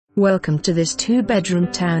Welcome to this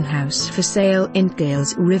 2-bedroom townhouse for sale in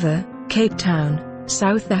Kuils River, Cape Town,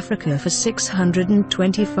 South Africa for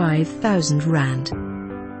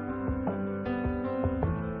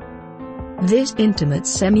R625,000. This intimate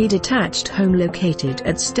semi-detached home located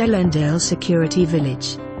at Stellendale Security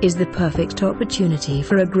Village is the perfect opportunity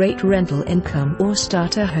for a great rental income or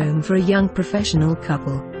starter home for a young professional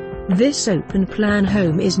couple. This open-plan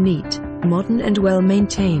home is neat, modern and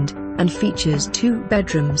well-maintained, and features 2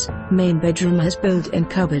 bedrooms. Main bedroom has built-in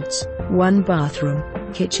cupboards, 1 bathroom,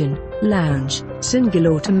 kitchen, lounge, single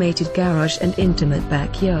automated garage and intimate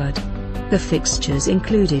backyard. The fixtures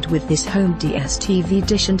included with this home: DSTV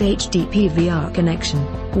dish and HD PVR connection,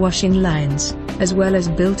 washing lines, as well as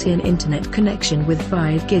built-in internet connection with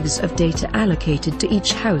 5 gigs of data allocated to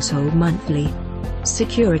each household monthly.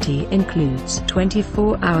 Security includes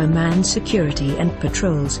 24-hour manned security and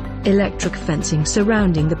patrols, electric fencing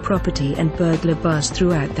surrounding the property and burglar bars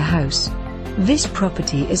throughout the house. This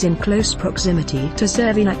property is in close proximity to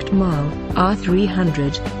Everitt Mall,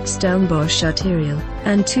 R300, Stellenbosch Arterial,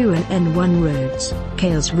 and 2 and N1 roads,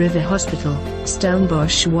 Kuils River Hospital,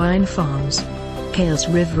 Stellenbosch Wine Farms. Kuils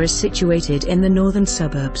River is situated in the northern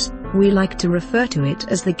suburbs. We like to refer to it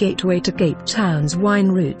as the gateway to Cape Town's wine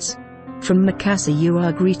routes. From Macassar you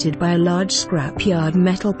are greeted by a large scrapyard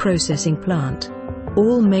metal processing plant.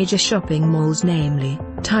 All major shopping malls, namely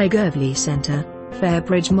Tygerberg Centre,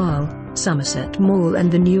 Fairbridge Mall, Somerset Mall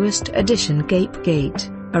and the newest addition Cape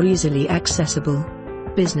Gate, are easily accessible.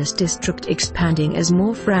 Business district expanding as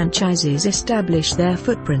more franchises establish their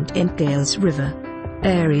footprint in Kuils River.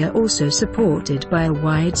 Area also supported by a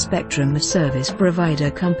wide spectrum of service provider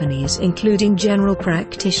companies including general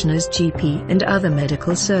practitioners, GP and other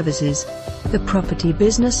medical services. The property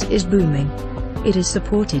business is booming. It is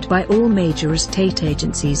supported by all major estate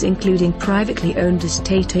agencies including privately owned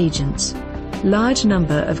estate agents. Large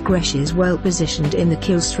number of creches well positioned in the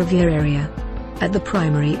Kuils River area. At the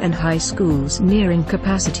primary and high schools nearing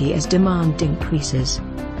capacity as demand increases.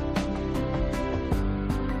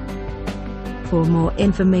 For more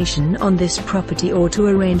information on this property or to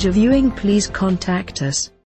arrange a viewing, please contact us.